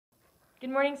Good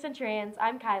morning, Centurions.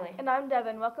 I'm Kylie. And I'm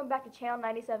Devin. Welcome back to Channel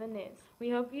 97 News. We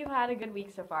hope you've had a good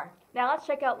week so far. Now let's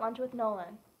check out Lunch with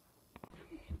Nolan.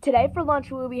 Today for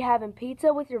lunch we will be having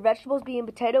pizza with your vegetables being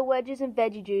potato wedges and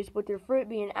veggie juice, with your fruit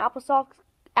being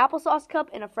applesauce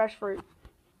cup and a fresh fruit.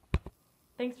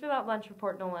 Thanks for that lunch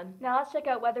report, Nolan. Now let's check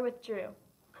out weather with Drew.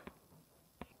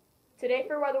 Today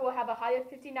for weather we'll have a high of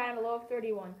 59 and a low of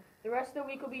 31. The rest of the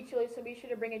week will be chilly, so be sure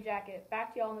to bring a jacket.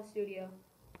 Back to y'all in the studio.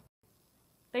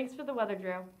 Thanks for the weather,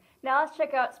 Drew. Now let's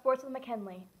check out sports with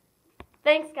McKinley.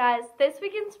 Thanks, guys. This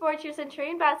week in sports, your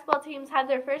Centurion basketball teams had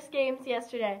their first games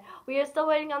yesterday. We are still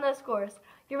waiting on those scores.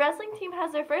 Your wrestling team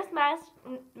has their first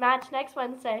match next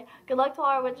Wednesday. Good luck to all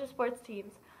our winter sports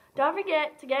teams. Don't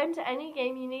forget, to get into any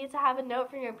game, you need to have a note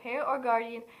from your parent or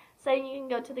guardian saying you can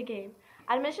go to the game.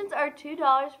 Admissions are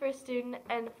 $2 for a student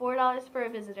and $4 for a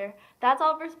visitor. That's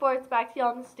all for sports. Back to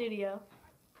y'all in the studio.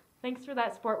 Thanks for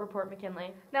that sport report,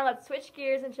 McKinley. Now let's switch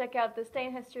gears and check out This Day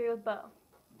in History with Bo.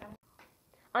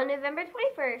 On November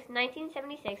 21st,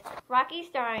 1976, Rocky,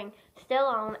 starring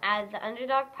Stallone as the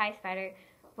underdog prizefighter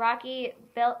Rocky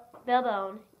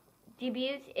Balboa,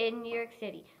 debuts in New York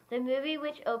City. The movie,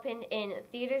 which opened in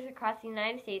theaters across the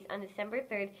United States on December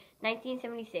 3rd,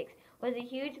 1976, was a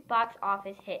huge box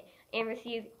office hit and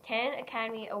received 10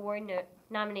 Academy Award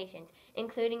nominations,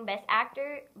 including Best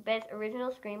Actor, Best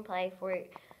Original Screenplay for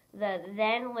the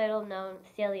then little-known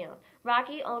Stallone.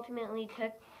 Rocky ultimately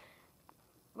took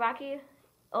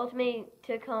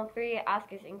home 3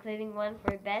 Oscars, including one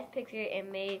for Best Picture,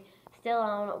 and made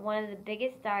Stallone one of the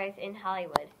biggest stars in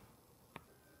Hollywood.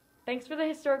 Thanks for the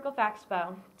historical facts,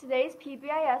 Bo. Today's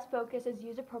PBIS focus is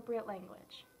use appropriate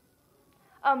language.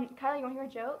 Kylie, you want to hear a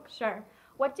joke? Sure.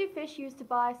 What do fish use to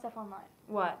buy stuff online?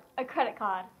 What? A credit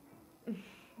card.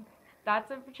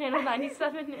 That's it for Channel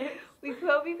 97 News. We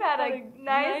hope you've had a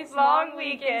nice long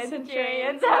weekend,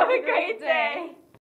 Centurions. Have a great day.